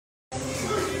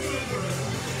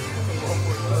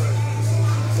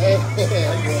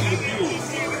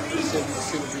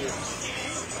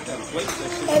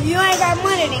If you ain't got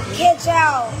money, then catch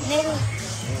out, nigga.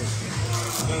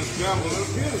 Let's gamble.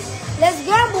 Let's get it. Let's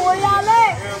gamble. Where y'all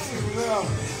at?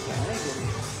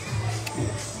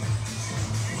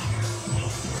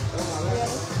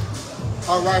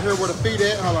 I'm right here where the feet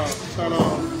at. Hold on. Turn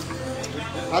on.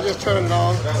 I just turned it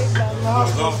on.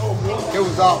 It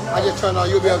was off. I just turned it on.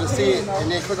 You'll be able to see it.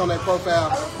 And then click on that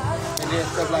profile. And then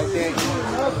stuff like that.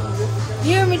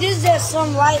 You hear me? This is just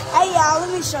some light. Hey, y'all, let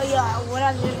me show y'all what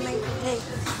I just made today.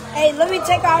 Hey, let me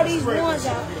take all these ones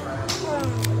out.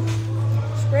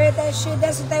 Spread that shit.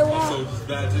 That's what they want.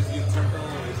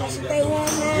 That's what they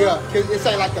want, man. Yeah, because it's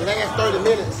like the last 30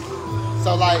 minutes.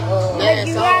 So, like, Like,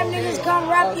 you got niggas come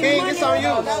rap your King, money. it's on you.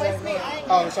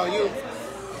 Oh, it's on you.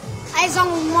 It's on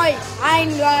me. I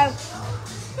ain't got.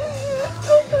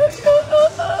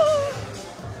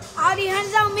 All these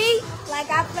hands on me, like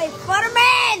I play for the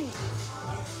man.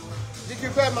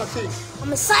 DQ, pat my teeth.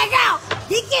 I'm a psych out.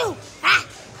 DQ. Ha.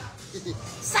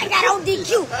 Psych out on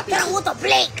DQ. Hit him with a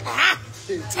blink. Ha.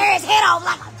 Tear his head off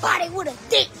like a body with a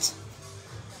ditch.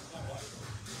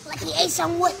 Like he ate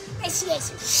some wood. And she ate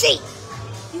some shit.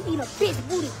 You eat a bitch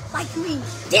booty like you eat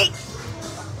dick.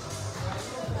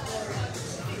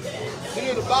 You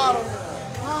need a bottle.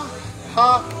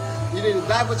 Huh? You need a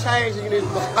diaper change or you need a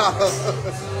bottle?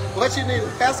 What you need, a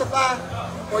pacifier?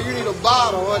 Or you need a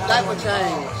bottle or a diaper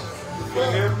change?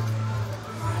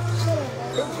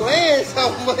 You're playing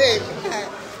so much.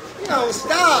 You don't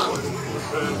stop.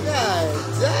 God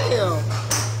damn.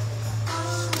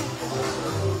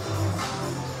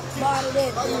 Bottle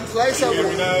that. Why you play so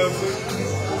much?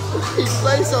 You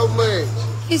play so much.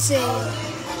 He said.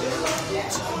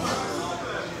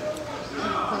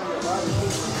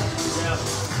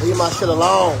 Leave my shit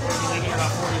alone.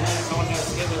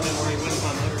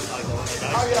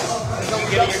 Oh,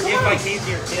 yeah. You give my keys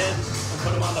to your kids and put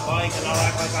them on the bike and I'll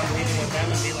act like I'm leaving with them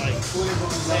and be like,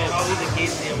 man, I'll leave the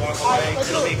keys to you and walk away.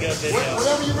 It'll be a good video.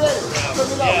 Whenever you're ready.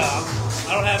 Yeah.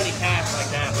 I don't have any cash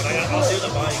like that, but I'll do the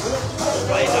bike.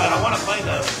 Play that. I want to play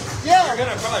though. Yeah. You're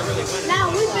going to probably really win. Now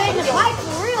we made the bike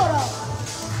for real though.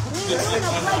 We ain't seen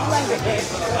no bike like that.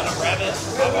 Let them rev it.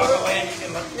 I'll walk away and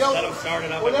you can let them start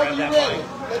it up and Whenever grab you're that ready.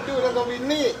 bike. Let's do it. That's going to be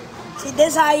lit. See,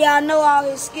 this how y'all know all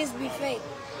his skits be fake.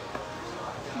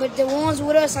 But the ones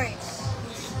with us ain't.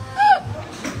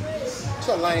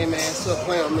 You're a lame man. Still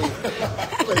playing with me.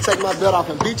 I'm going to take my belt off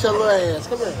and beat your little ass.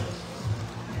 Come here.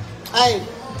 Hey,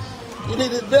 you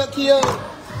need this belt key up?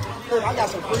 Here, I got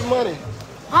some free money.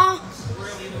 Huh?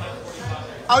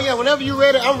 Oh, yeah. Whenever you're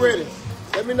ready, I'm ready.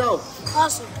 Let me know.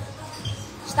 Awesome.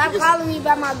 Stop calling me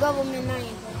by my government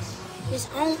name. It's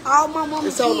on all my mama's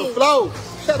It's on the floor.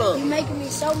 Shut up. You making me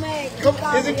so mad. Come,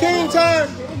 is it King time?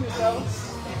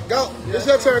 Go. It's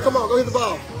your turn. Come on. Go hit the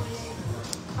ball.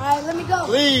 All right, let me go.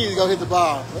 Please go hit the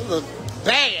ball. That looks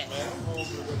bad.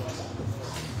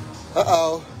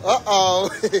 Uh-oh. Uh-oh.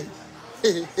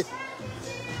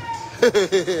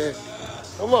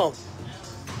 Come on.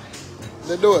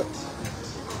 Let's do it.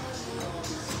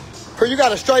 Here, you got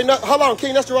to straighten up. Hold on,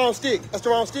 King. That's the wrong stick. That's the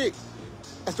wrong stick.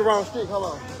 That's the wrong stick.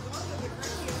 Hold on.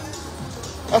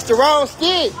 That's the wrong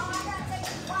stick.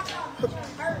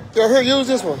 Yo, here, use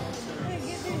this one.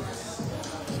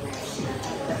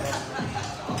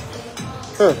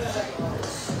 Here.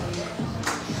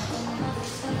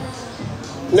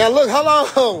 Now look, hold on.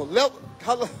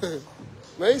 Hold on.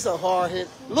 Man, he's so hard hit.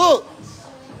 Look.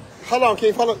 Hold on,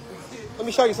 King. Hold on. Let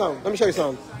me show you something. Let me show you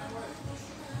something.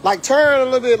 Like turn a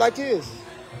little bit like this.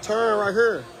 Turn right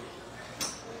here.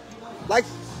 Like,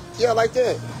 yeah, like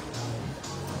that.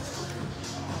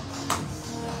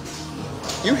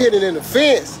 You hit it in the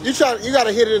fence. You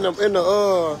gotta hit it in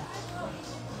the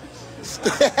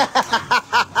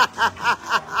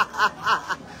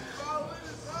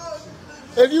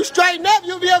If you straighten up,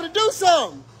 you'll be able to do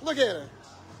something. Look at her.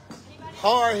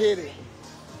 Hard hitting.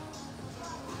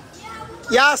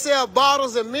 Y'all sell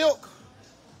bottles of milk?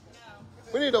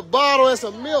 We need a bottle and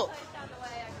some milk.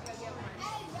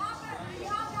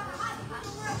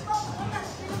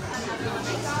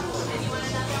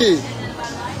 Hey,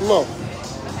 come on.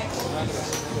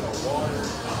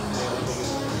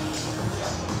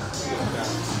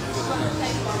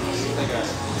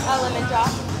 Lemon drop.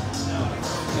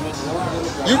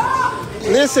 You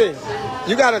listen.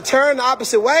 You gotta turn the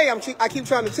opposite way. I keep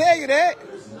trying to tell you that.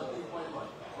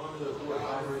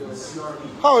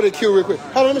 Hold it, Q, real quick.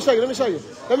 Hold on, let me show you. Let me show you.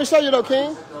 Let me show you, though,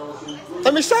 King.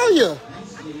 Let me show you.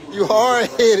 You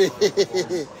hard-headed.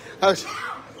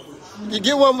 You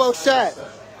get one more shot.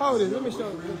 Hold it. Let me show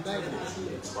you.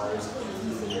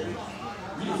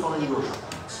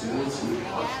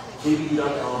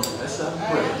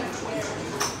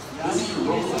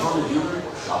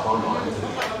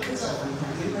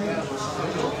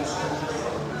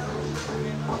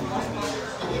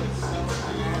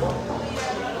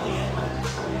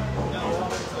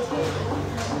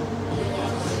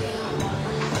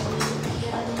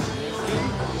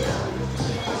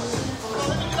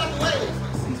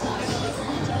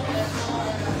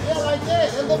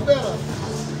 It look better.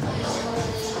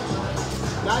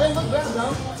 Now it look better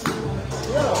though.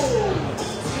 Yeah.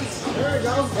 There you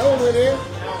go. That one went in.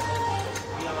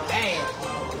 Damn.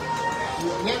 You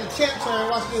had the champ turn.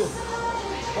 Watch this.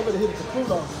 I'm gonna hit it to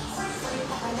Pluto.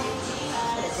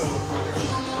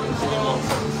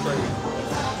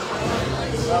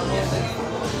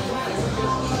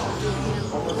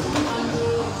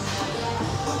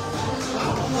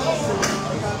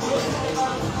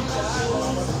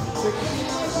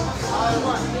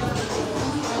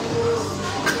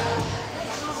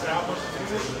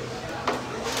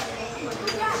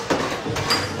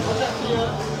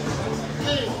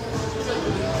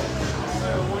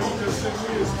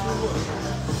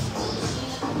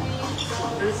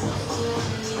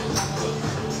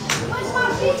 Where's my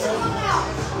pizza come out?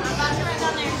 I'm about to run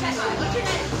down there and check on it. What's your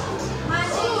name? My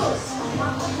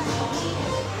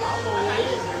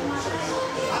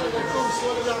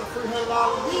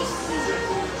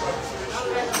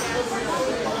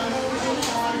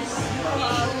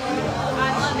I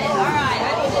love it. All right. I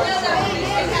need to know that when you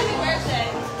say happy birthday.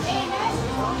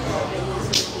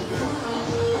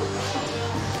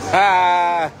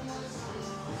 Ah.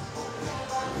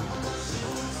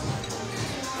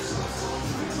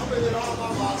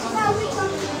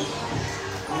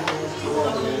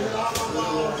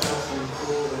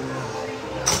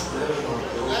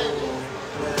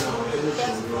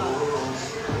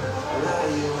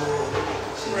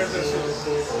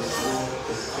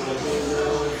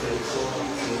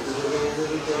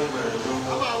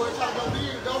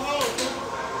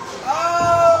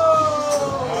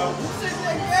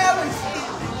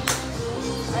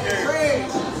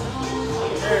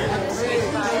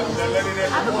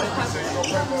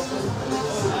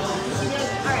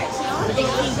 Do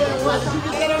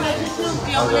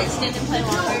y'all want to extend and play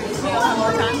longer? Do y'all have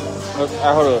more time?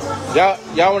 Hold on.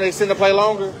 Y'all want to extend the play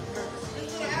longer?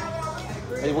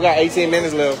 Hey, we got 18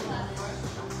 minutes left.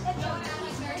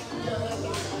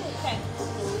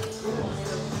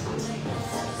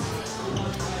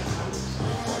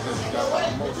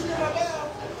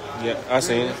 Yeah, I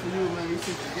seen it.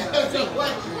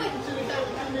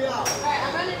 Alright,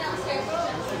 I'm running downstairs.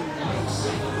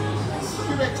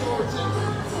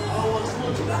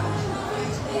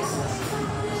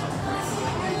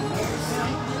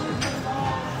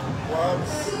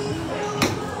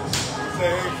 Say,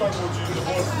 hey, fuck with you, the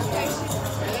boss.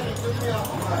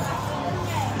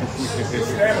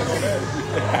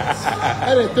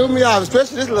 That done threw me off,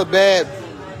 especially this little bad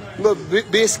little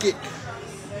biscuit.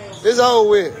 It's over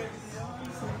with.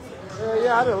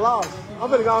 Yeah, I done lost. I'm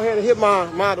gonna go ahead and hit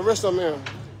the rest of them in.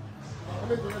 I'll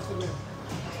hit the rest of them.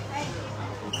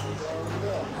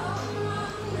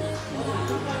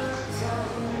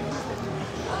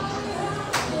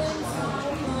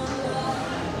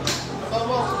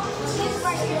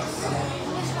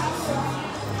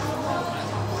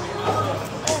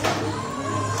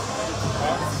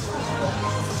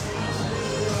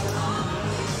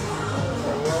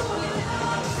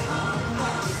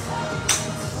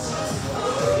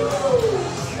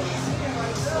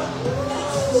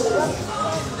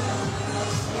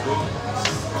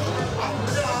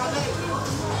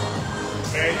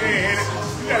 Man, you ain't hit it.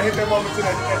 You gotta hit that moment to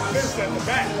that fence at the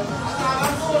back.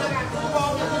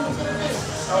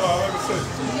 Hold on, let me see.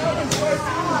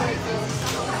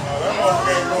 Oh, that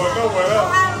motherfucker ain't going nowhere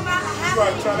else. You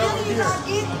gotta try that one again.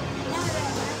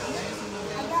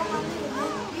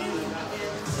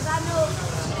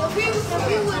 If he would have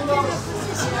been in a position, he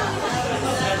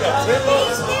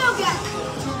still got it.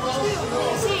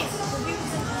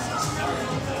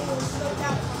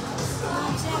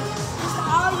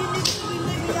 All you niggas be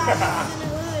living out in the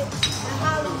hood and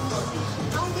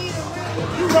Hollywood. Don't need a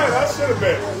real. You right, I should have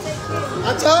bet. I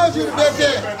told you to bet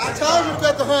that. I told you to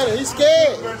bet the 100. He's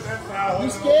scared.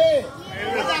 He's scared.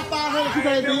 I got 500. You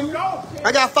can't beat me.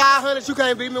 I got 500. You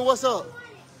can't beat me. What's up?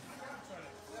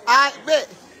 I bet.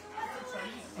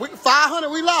 500.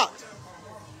 We locked.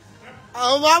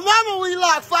 Oh, my mama, we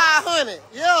locked 500.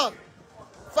 Yeah.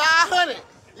 500.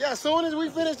 Yeah, as soon as we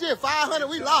finish here, 500.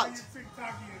 We locked.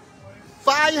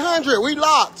 500. We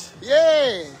locked.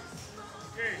 Yeah.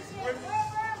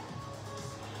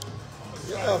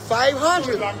 Yeah,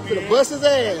 500 to the bust his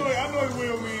ass. I know he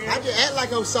will, man. I just act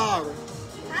like I'm sorry.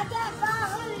 I got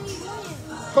 500 he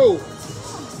wins. Who?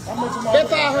 How much am I? Bet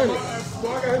 500.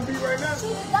 Well, I got him beat right now.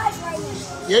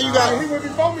 Yeah, you got He went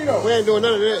before me though. We ain't doing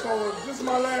none of that. So this is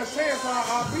my last chance.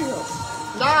 I'll beat him.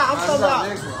 Nah, I'm talking about.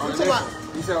 Next one. I'm talking about.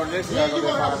 You said on the next one. Yeah, you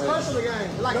gonna have a personal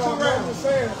game, like No, 2 I'm rounds. just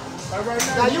saying. Like right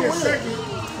now, Now you you in win. second.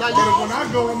 Now But you, when I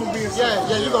go, I'm gonna be in second.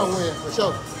 yeah, you gonna win for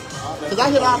sure. Cause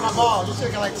I hit all my balls. You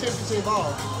should got like 10, 15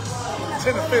 balls.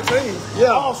 10 to 15.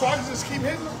 Yeah. Oh, so I can just keep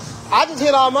hitting them? I just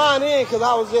hit all mine in because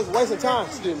I was just wasting time.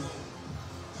 Excuse me.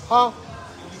 Huh?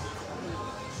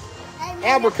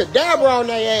 Abracadabra on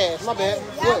their ass. My bad. Y'all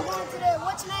What? going to the,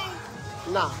 what's your name?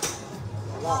 Nah.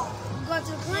 You going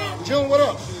to the club? June, what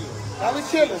up? How we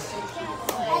chilling?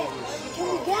 Hey, can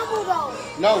we gamble though?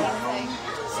 No.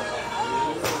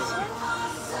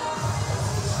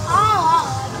 Oh.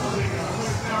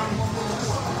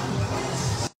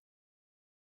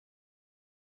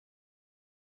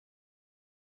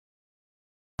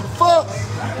 Fuck.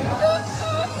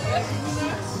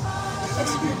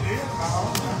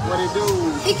 What it do?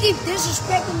 He keep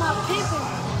disrespecting my pimping.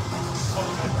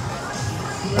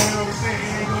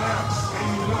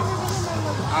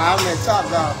 I'm in top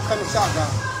dog. Come to top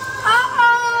dog.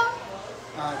 Uh-oh.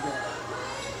 Alright, bet.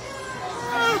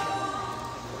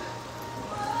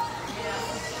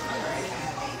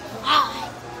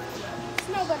 Alright.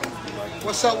 Nobody.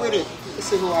 What's up with it? Let's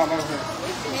see who I'm on here.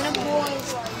 Man, them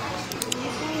boys.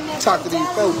 Talk to these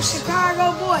folks.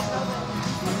 Chicago boy.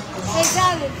 Hey,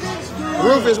 Tyler, finish.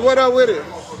 Rufus, what up with it?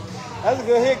 That's a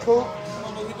good hit, Coop.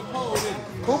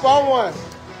 Coop on one.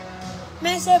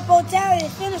 Man said Potality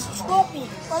finished with Scorpion.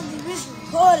 Fuck the bitch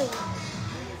recorded.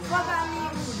 Fuck out me.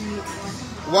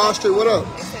 Wall Street, what up?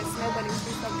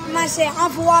 Man said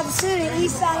I'm from Walker City,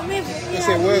 east side of Memphis. They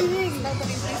said what?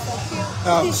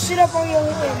 Put this shit up on your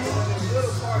head,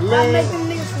 man. I make them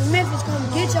niggas from Memphis come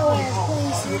get your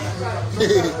ass,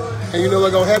 please. And you know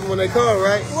what's gonna happen when they come,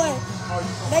 right? What?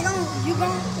 They gon'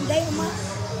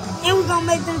 and we gonna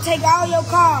make them take all your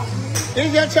cars.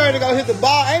 It's your turn to go hit the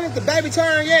ball. Ain't it the baby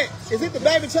turn yet? Is it the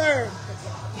baby turn?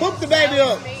 Hook the baby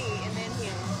up.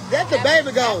 Let the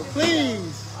baby go,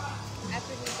 please.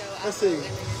 Let's see.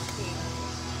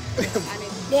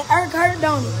 That irk hurt,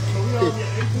 don't it?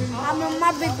 I remember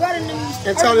my big brother and them used to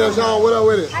Antonio irk. John, what up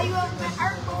with it? How you ever been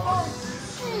irk before?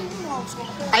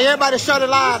 Hey, everybody share the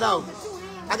live though.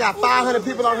 I got 500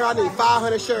 people on here. I need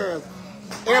 500 shares.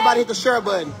 Everybody hit the share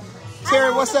button.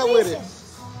 Terry, what's up with it?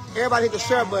 Everybody hit the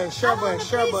share button, share button,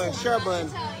 share button, share button.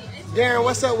 Darren,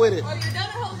 what's up with it? Oh, your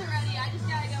donut holes are ready. I just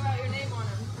gotta go write your name on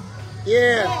them.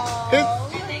 Yeah. Hit.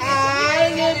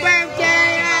 Happy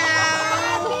birthday.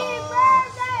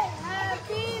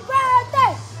 Happy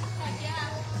birthday!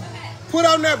 Put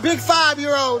on that big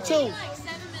 5-year-old too. Like 7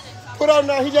 minutes. Put on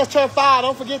there. He just turned 5.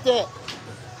 Don't forget that.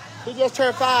 He just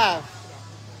turned 5.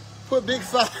 Put big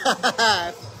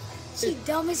 5. She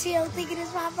dumb as hell thinking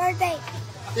it's my birthday.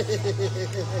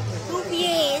 Goofy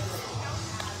ass.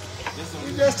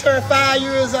 You just turned 5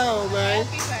 years old, man.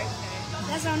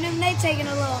 That's on them, they taking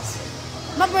a loss.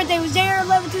 My birthday was January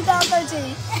 11,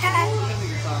 2013.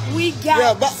 We got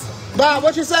Yeah, Bob,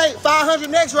 what you say? 500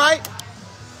 next, right?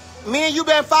 Me and you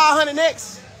bet 500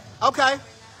 next. Okay.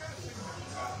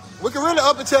 We can really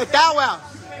up it to 1,000.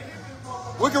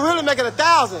 We can really make it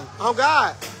 1,000. Oh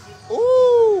God.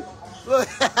 Ooh. Look.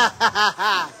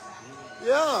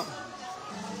 Yeah.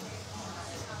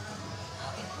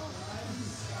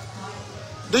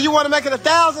 Do you want to make it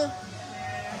 1,000?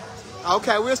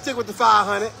 Okay, we'll stick with the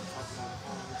 500.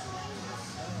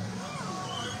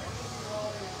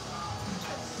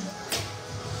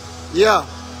 Yeah.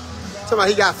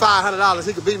 Somebody, he got $500.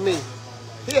 He could beat me.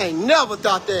 He ain't never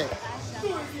thought that.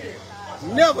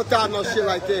 Never thought no shit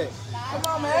like that. Come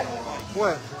on, man.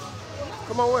 What?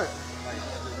 Come on, what?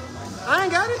 I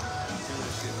ain't got it.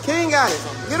 King got it.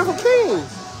 Get it from King.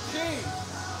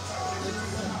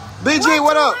 BG,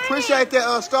 what up? Appreciate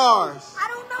that stars. I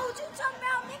don't know what you talking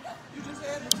about, nigga. You just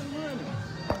added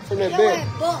 200. From that Your bet.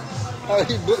 ass buck. Oh,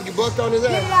 he bucked on his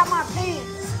Get it ass. out my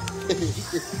pants.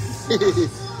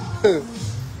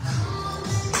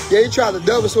 Yeah, he tried to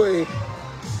double swing.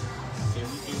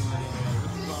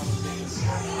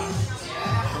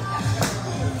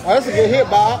 Oh, that's a good hit,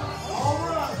 Bob.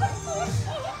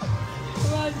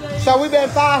 So we bet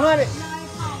 500.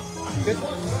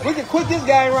 We can quit this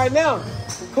game right now.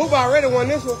 Cooper already won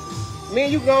this one. Me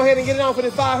and you can go ahead and get it on for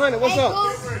this 500. What's Hey, up?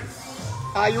 Coop,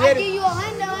 Are you I give ready? you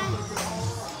 $100.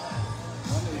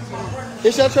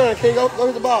 It's your turn. King, go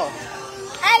hit the ball.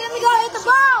 Hey, let me go hit the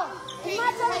ball. It's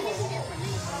my turn.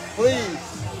 Please.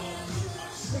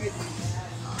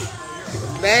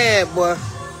 Bad boy.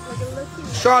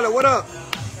 Charlotte, what up?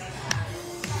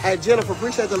 Hey, Jennifer,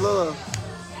 appreciate the love.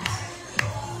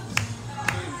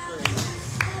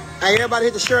 Hey, everybody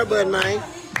hit the share button, man.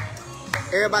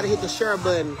 Everybody hit the share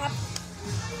button.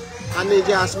 I need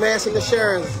y'all smashing the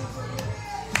shares.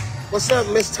 What's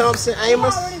up, Miss Thompson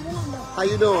Amos? How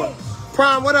you doing?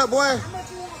 Prime, what up, boy?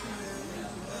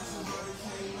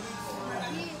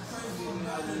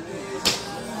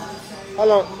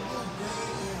 Hold on.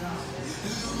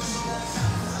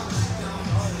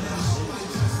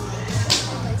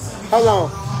 Hold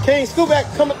on. King, scoot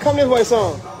back. Come this way,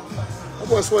 son. That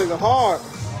boy swinging hard.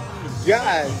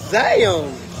 God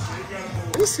damn.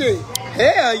 You see?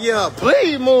 Hell yeah.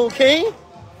 Please move, King.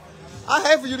 I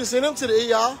hate for you to send him to the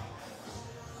ER.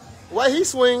 Why he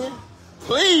swinging?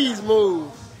 Please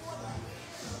move.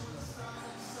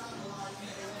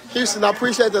 Houston, I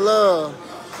appreciate the love.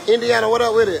 Indiana, what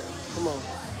up with it? Come on.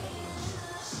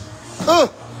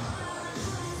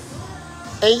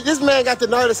 And this man got the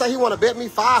nerve to say he want to bet me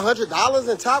 $500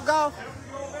 in Topgolf?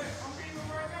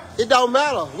 It don't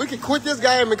matter. We can quit this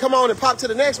game and come on and pop to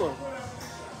the next one.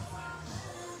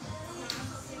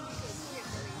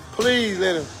 Please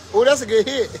let him. Oh, that's a good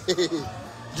hit.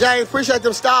 James, appreciate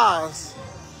them stars.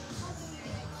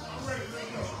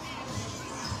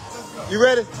 You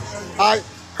ready? All right.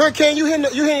 Hurricane, you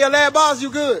hitting your last balls, you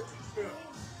good?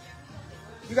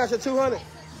 You got your 200?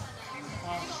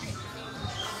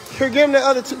 Here, give him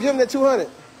that 200.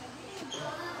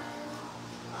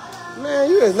 Man,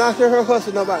 you is not hearing her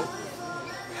hustle nobody.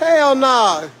 Hell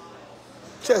nah.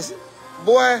 Just,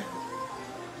 boy.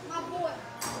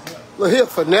 Look here,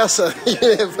 finesse.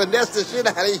 Finesse the shit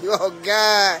out of you. Oh,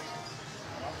 God.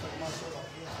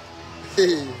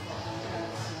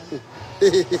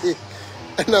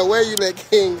 No way you let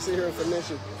King sit here and finesse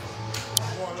you.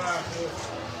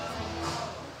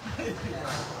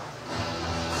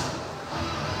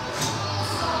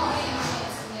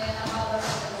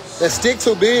 That stick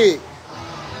too big.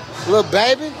 Little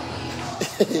baby.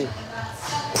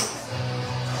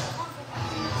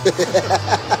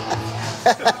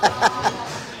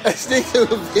 That stick too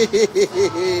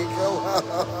big. Come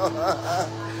on.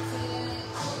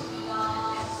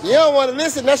 You don't want to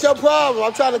listen. That's your problem.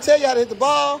 I'm trying to tell you how to hit the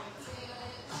ball.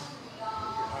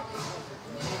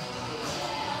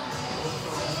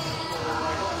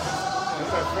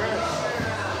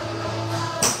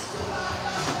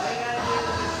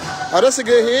 Oh, that's a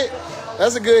good hit.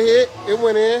 That's a good hit. It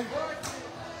went in.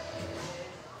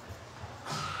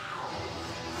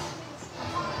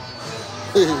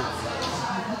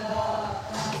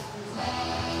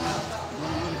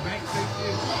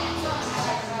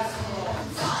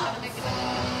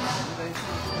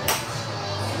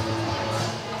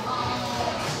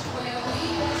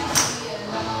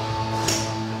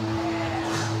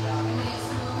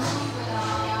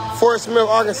 Fort Smith,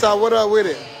 Arkansas, what up with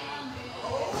it?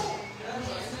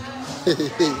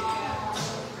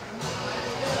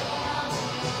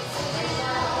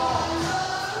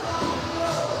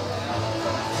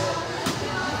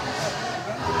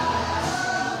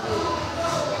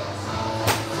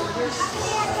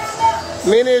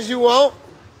 Many as you want.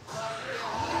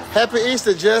 Happy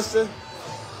Easter, Justin.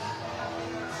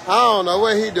 I don't know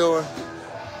what he doing.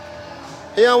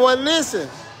 He don't want to listen.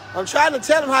 I'm trying to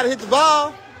tell him how to hit the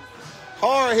ball.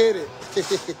 Hard hit it.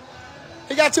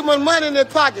 He got too much money in his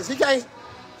pockets. He can't.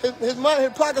 His money,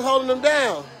 his pockets holding him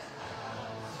down.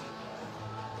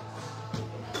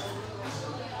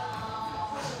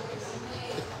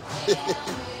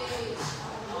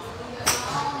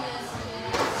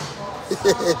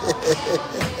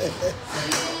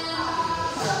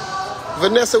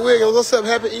 Vanessa Williams, what's up?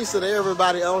 Happy Easter to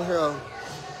everybody on here.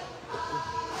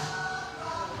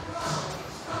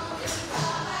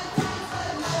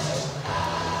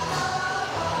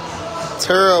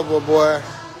 Terrible, boy.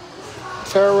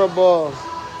 Terrible.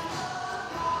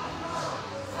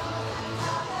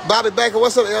 Bobby Baker,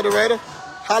 what's up, El Dorado?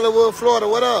 Hollywood, Florida,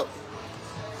 what up?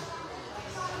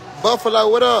 Buffalo,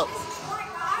 what up?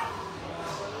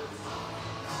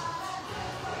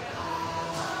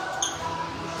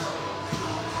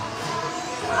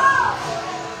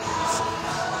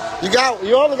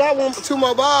 You only got two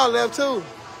more balls left too.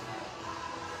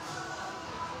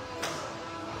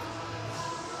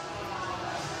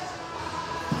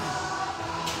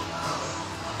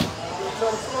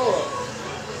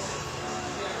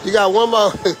 You got one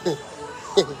more.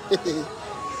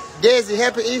 Desi,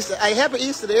 happy Easter. Hey, happy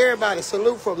Easter to everybody.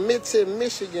 Salute from Midtown,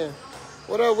 Michigan.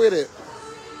 What up with it?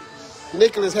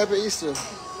 Nicholas, happy Easter.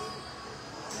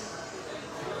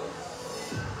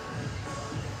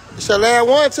 It's your last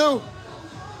one, too.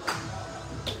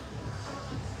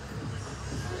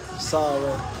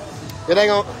 Sorry. It ain't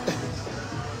gonna...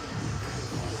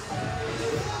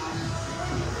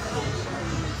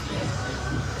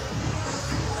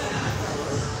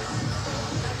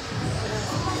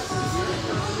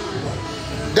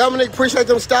 Dominic, appreciate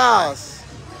them stars.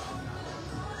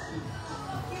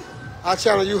 I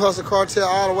channel you, Hustle Cartel,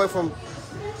 all the way from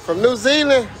New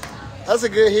Zealand. That's a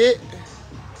good hit.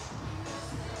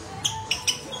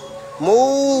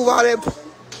 Move all that.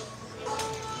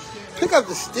 Pick up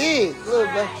the stick, little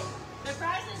bit.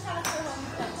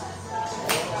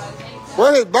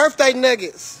 Where his birthday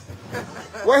nuggets?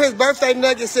 Where his birthday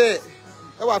nuggets at?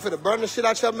 That's why I'm finna burn the shit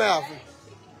out your mouth.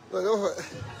 Look,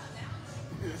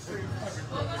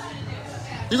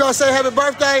 you gonna say happy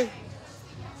birthday?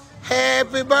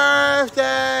 Happy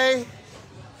birthday.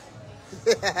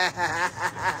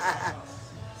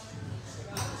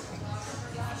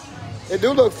 It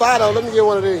do look fire though. Let me get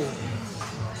one of these.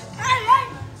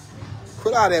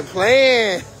 Put out that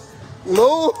plan.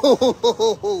 Move.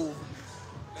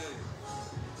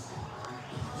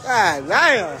 God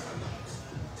damn.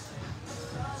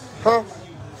 Huh?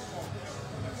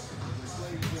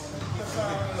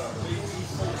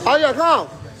 Oh yeah, come.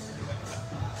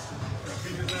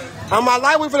 On my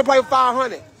life, we finna play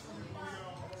 500.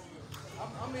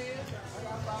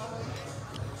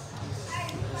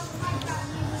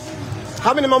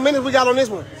 How many more minutes we got on this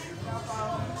one?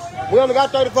 We only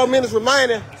got 34 minutes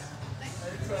remaining.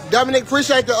 Dominic,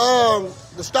 appreciate the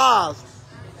stars.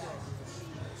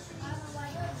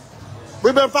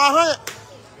 We been 500.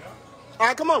 All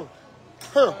right, come on.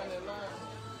 Here.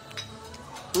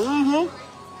 Mm-hmm.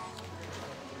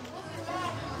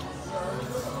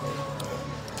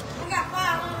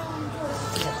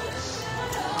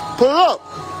 Put it up.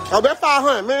 Oh, that's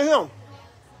 500. Me and him.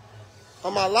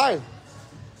 On my life.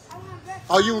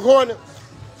 Are you recording it?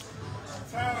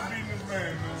 I'm tired of beating this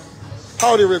man, man.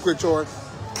 Hold it real quick, George.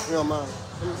 You don't mind.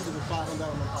 Let me give you $500 in my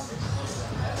pocket.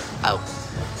 Oh.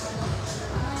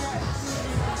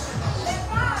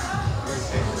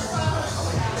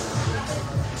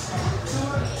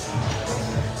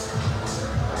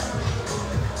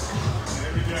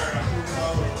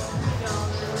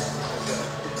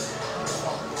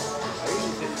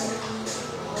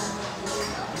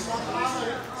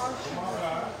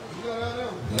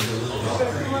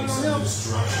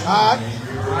 All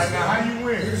right, now how you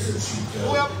win?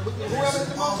 Whoever at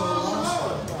the most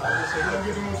you don't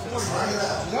get the most points, right?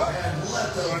 Yep.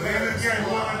 So at the end of the game,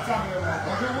 whoever I'm talking about,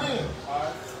 you win. All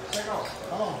right, take off.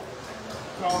 Come on.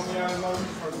 Call me out and love you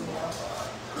first.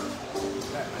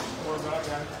 I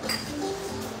got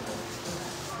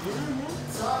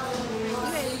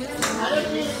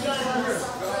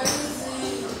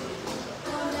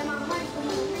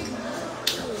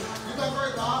You go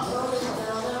first, Bob.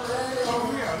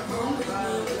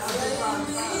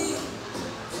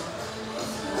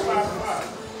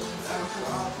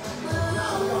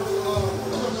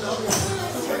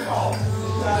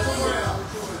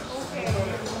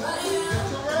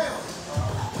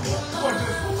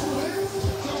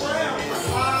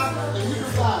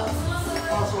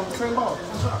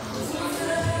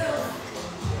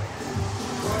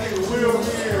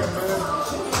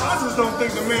 I just don't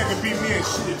think the man can beat me in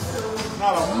shit.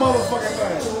 Not a motherfucking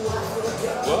thing.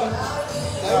 What?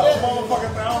 Not a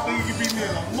motherfucking thing. I don't think he can beat me in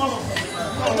a motherfucking thing.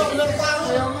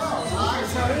 Hell no.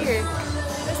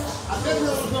 I didn't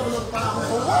know it was another 500.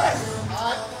 For what?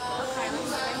 Alright.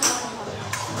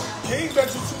 King bet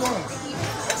you 200.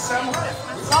 That's 700.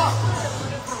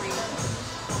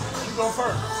 You go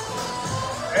first.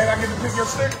 And I get to pick your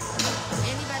stick?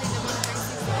 Anybody that wants to bring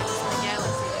 6 the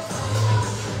Galaxy.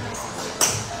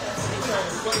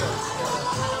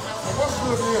 What's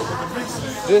good here with the big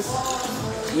stick? This,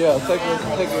 yeah, take it,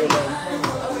 man.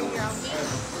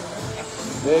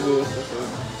 There it is.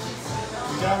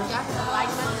 You got it?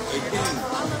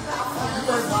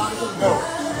 No.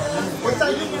 What's that?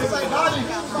 You say Bobby? You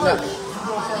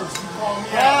go first. You call me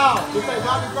Yeah. out. You say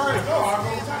Bobby first. No, I go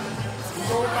attack. You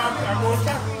go with Bobby, I go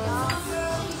attack.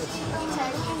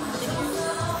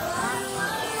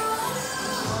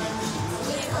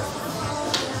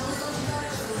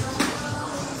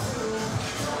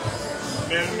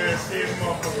 Man, see him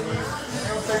motherfucker, man. It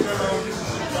don't take that long to get this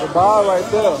shit The done. ball right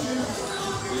there. All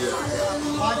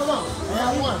right, come on. I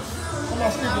have one. Come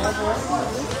on, stick it.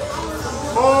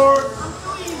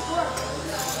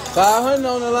 500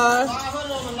 on the line.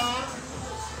 500 on the line.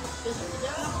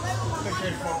 They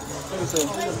can't fuck with me. Let me see.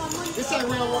 This ain't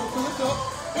real one. It's up.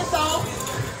 It's on.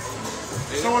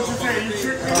 So what you say? You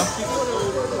tricked me? You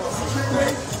tricked me?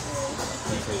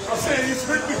 I said you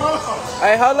tricked me. Hold on.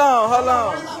 Hey, hold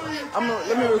on.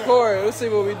 Let me record. Let's see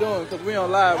what we doing because we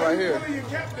on live right here. What are your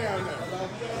cap down there?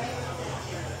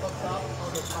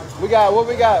 We got what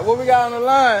we got on the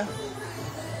line.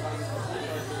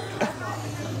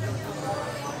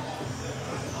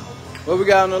 What we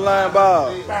got on the line,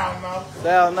 Bob? $1,000.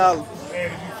 $1,000. And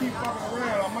if you keep fucking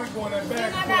around, I might go in that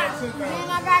bag and pull that shit down.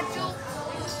 I got you.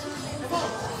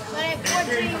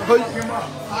 Fuck him up.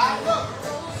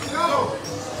 Go.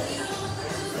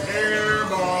 Air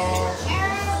ball.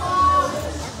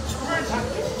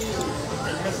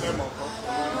 Hey, miss that motherfucker.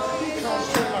 He comes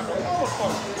straight like a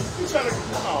motherfucker. He trying to.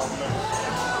 Oh, man.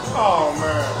 Oh,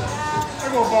 man.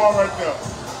 There go a ball right there.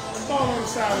 Ball on the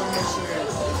side of this shit.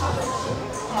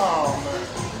 Oh, man.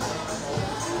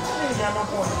 He ain't got no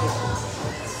point to do.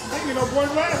 He ain't get no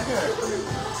point last game.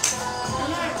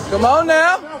 Come on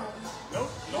now. Nope.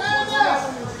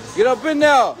 Get up in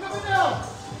there.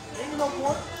 Ain't no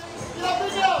point.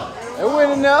 They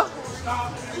winning now.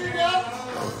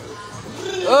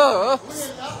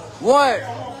 1,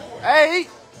 8.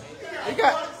 He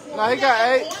got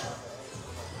 8.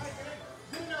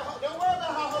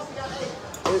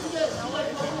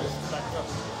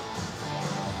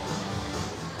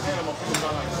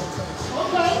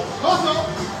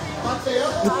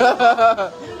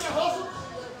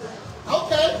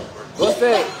 Okay. What's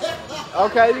that?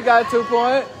 Okay, you got 2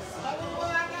 points.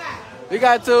 You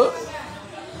got 2.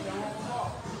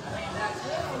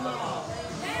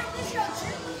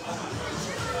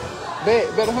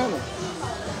 Bet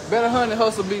 100. Bet 100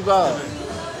 hustle beat ball.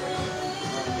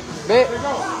 Bet.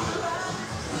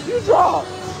 You draw.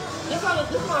 This is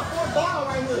my 4th ball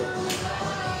right here.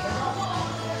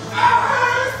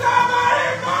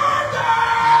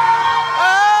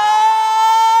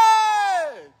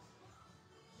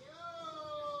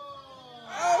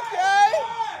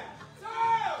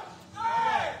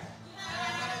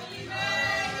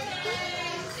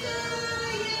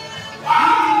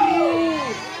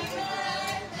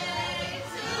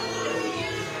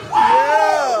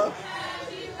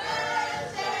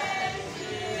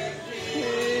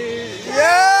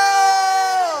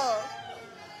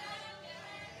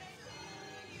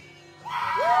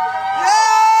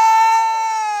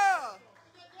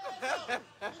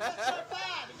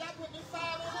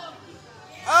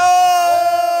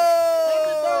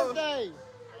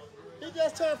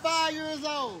 Turned 5 years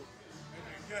old.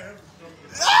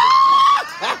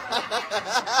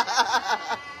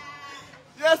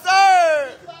 Yes,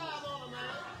 sir.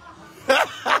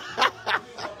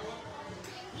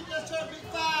 You just turned big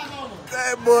 5 on him.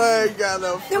 That boy got a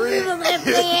freak.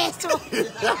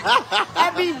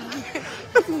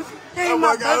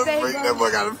 That boy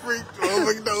got a freak.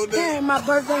 That ain't my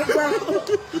birthday, bro.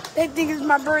 They think it's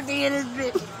my birthday in this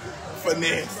bitch.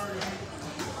 Finesse.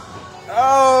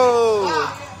 Oh!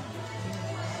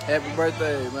 Happy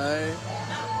birthday, man.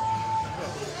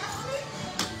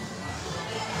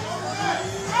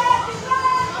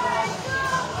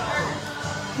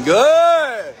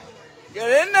 Good. Get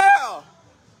in there.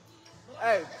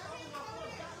 Hey.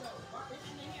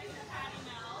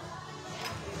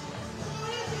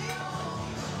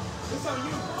 It's on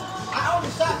you. I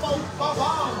only shot 4 balls.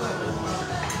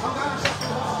 I'm gonna shot 4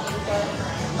 balls.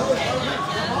 No, it's on you.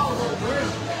 The ball was on the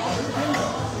ground.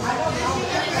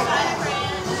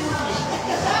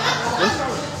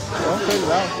 Don't take it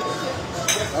out.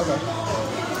 Okay.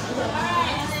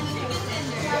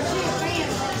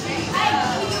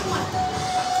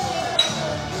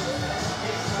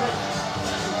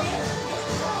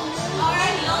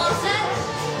 Alright, you all set?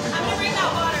 I'm gonna bring that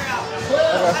water out.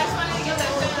 I just wanted to get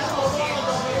that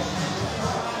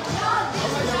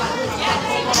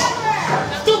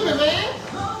Stupid, man.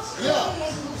 Yeah.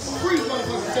 Freeze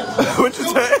motherfucker. What you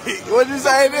say? What you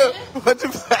say, dude? What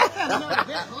you say?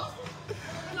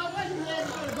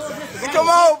 Come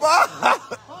on, Bob.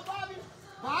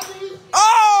 Bobby.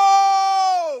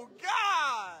 Oh,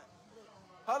 God.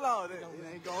 Hold on. It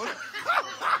ain't going.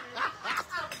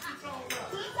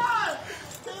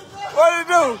 What did it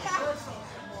do?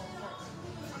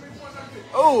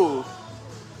 Oh.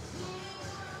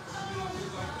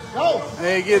 Go. He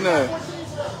ain't getting none.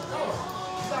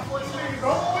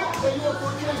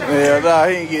 Yeah, nah,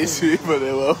 he ain't getting shit for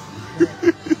that low.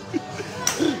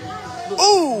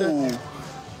 Ooh.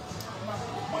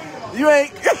 You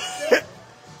ain't. Don't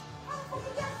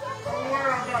worry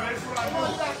about it. That's what I do.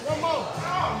 One more.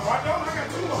 No, I don't. I got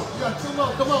 2 more. You got 2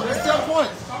 more. Come on. That's 10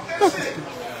 points. Stop that shit.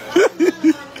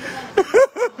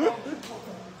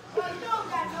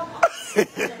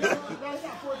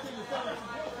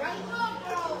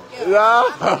 Nah.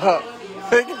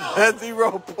 That's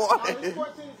 0 points. 14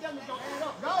 to 7 is gonna add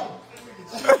up. Go.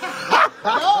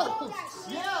 Go.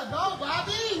 Yeah, go,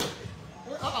 Bobby.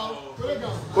 Uh-oh. Where'd it go?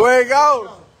 Where it go?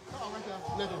 Oh, right there.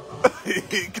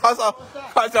 Nothing. Cost off.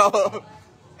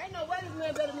 Ain't no way this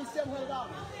man better than me $700.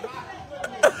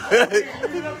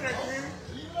 Leave it up there.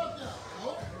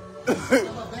 Oh. I'm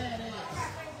a badass.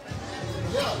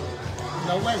 Yeah.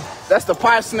 No way. That's the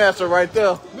pie snatcher right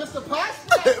there. Mr. Pie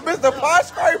Scraper. Mr. Pie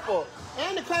Scraper.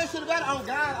 And the crazy shit about it, on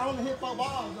God, I only hit 4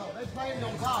 balls though. They played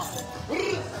on God.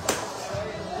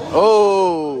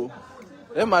 Oh,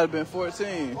 that might have been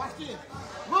 14. Watch this.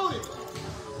 Rudy.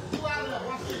 You out of there.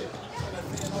 Watch this.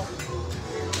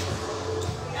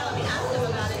 Let me ask them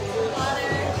about it. Water.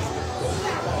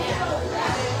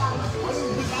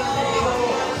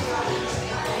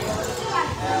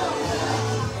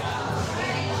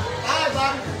 Alright,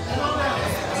 Bobby.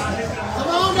 Come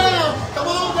on down. Come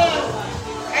on down.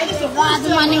 Hey, this is Why is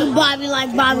my name Bobby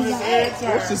like Bobby?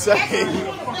 What's she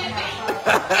saying?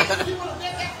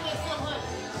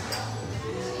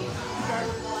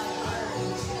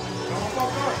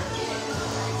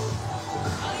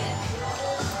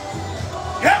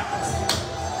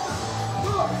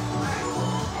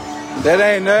 That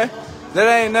ain't none. That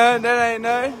ain't none. That ain't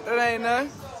none. That ain't none.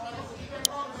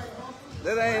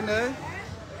 That ain't none.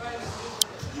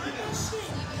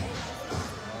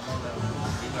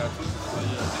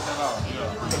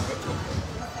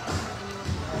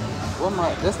 What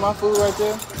my? That's my food right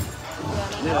there.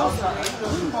 Yeah,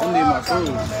 I need my food.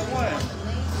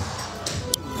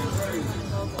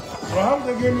 Well, how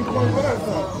did they give me points for that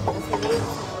song?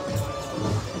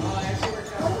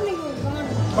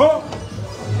 Oh!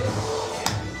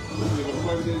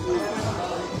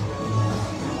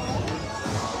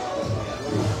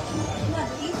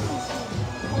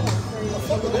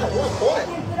 Fuck with that 1 point.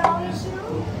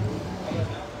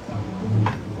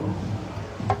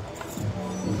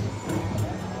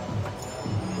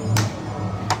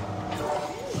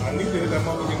 I need to hit that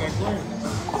motherfucker in that green.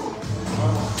 I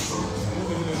need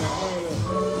to hit it in that green.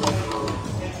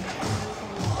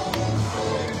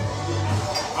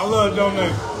 I love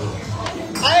donating.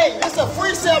 Hey, it's a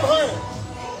free 700.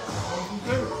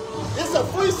 It's a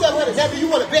free 700. Now, do you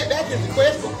want to bet back is the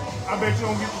question? I bet you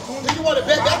don't get the 20. Do you want to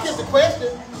bet back is the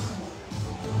question?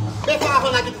 Bet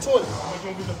 500, I get the 20. I bet you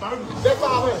don't get the 30. Bet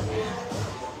 500.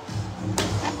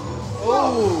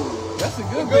 Oh, that's a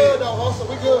good We good bet. though, Hustle.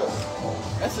 We good.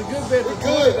 That's a good bet. We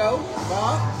good though,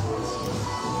 Bob.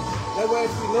 That way,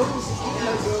 if we lose, we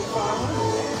can go 500.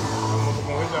 I'm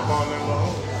gonna hit that ball that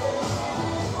long.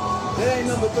 That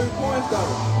ain't number 3 points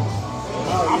though.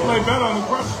 I play better under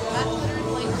pressure.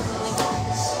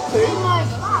 See?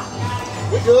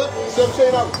 We good.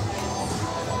 17 of them.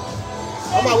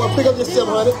 I might well pick up this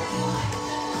 700.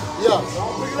 Yeah.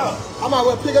 Don't pick it up. I might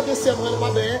well pick up this 700,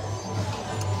 my bad.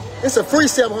 It's a free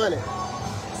 700. Get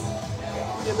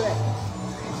back.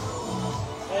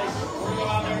 Hey, we're gonna go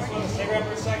out there for a cigarette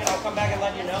for a second. I'll come back and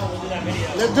let you know. We'll do that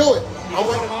video. Let's do it. You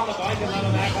put him on the bike and let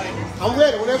him act like I'm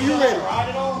ready, whenever you're ready. ride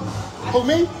it all. For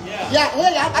me? Yeah. Yeah,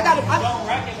 hey, I got it. Don't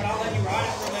wreck it, but I'll let you ride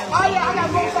it for a minute. Oh, yeah, I got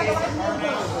a motorcycle right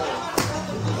now.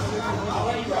 I'll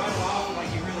let you ride it off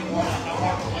like you really want it. Don't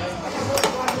walk away.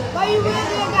 Why you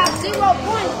really got 0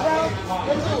 points, bro?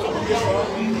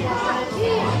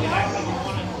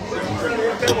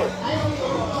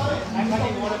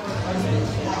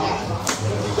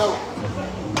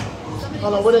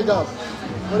 Hold on, where'd it go?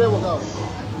 Where'd it go?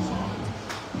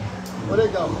 Where'd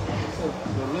it go?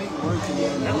 The link works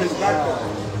again. That bitch back there.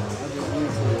 I just went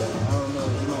to it. I don't know.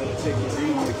 You might have taken the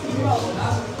email connection.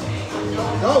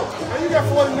 Go. Hey, you got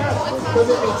 49. Because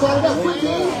it turned up.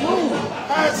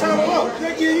 I had time to look.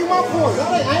 They give you my point.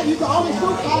 You can only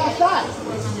shoot 5 shots.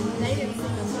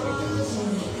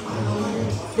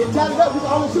 It tallied up, you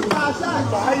can only shoot 5 shots.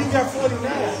 But how you got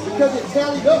 49? Because it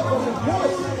tallied up from the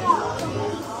points.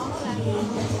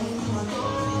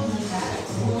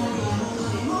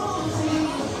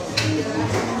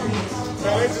 No,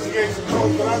 they just gave some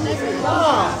coach, but I just did.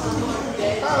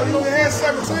 Oh, you only had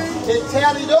 17? It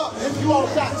tallied up. If you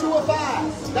only shot 2 or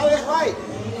 5. No, that's right.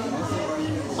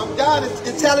 I'm done.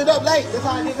 It tallied up late. That's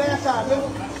how I did last time, remember?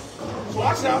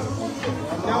 Watch out.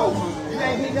 No, you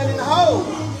ain't hit nothing in the hole.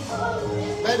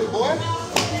 Baby boy.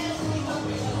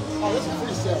 Oh, that's a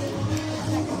free 7.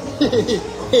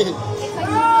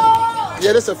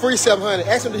 Yeah, that's a free 700.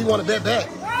 Ask him, do he want to bet back?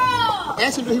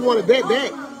 Ask him, do he want to bet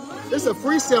back? This is a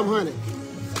free 700.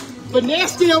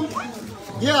 Finessed him.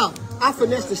 Yeah, I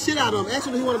finessed the shit out of him. Ask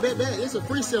him, do he want to bet back? It's a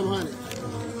free 700.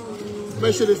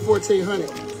 Make sure it's 1400.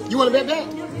 You want to bet back?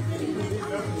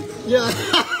 Yeah.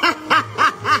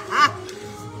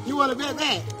 You want to bet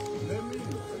back?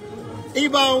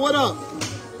 E-Bone, what up?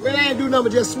 Man, I ain't do nothing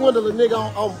but just swindle a nigga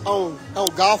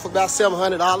on golf for about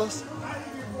 $700.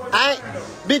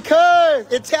 Because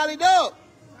it tallied up.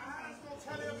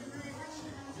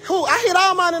 Who? I hit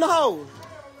all mine in the hole.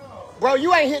 Bro,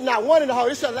 you ain't hitting not one in the hole.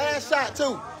 This your last shot,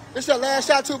 too. This your last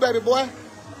shot, too, baby boy.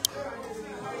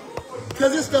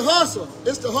 Because it's the hustle.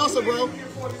 It's the hustle, bro.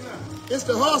 It's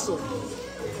the hustle.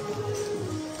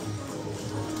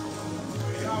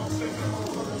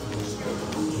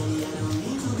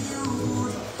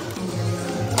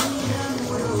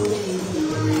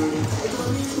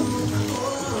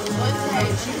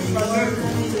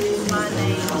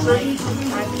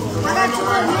 I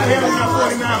have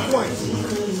 49 points.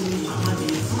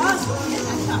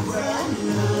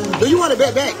 Do you want to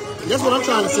bet back? That's what I'm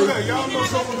trying to see. Y'all know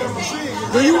something that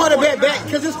machine. Do you want to bet back?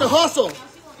 Because it's the hustle.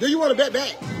 Do you want to bet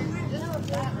back? We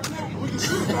can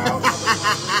shoot it out.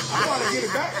 I want to get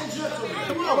it back.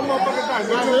 All the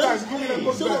motherfucking dice. Give me that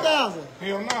book Shoot back. 1,000.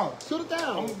 Hell no. Shoot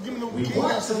 1,000. Give me the weekend. Give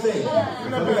me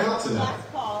that back.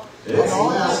 It's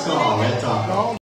last call. Red top.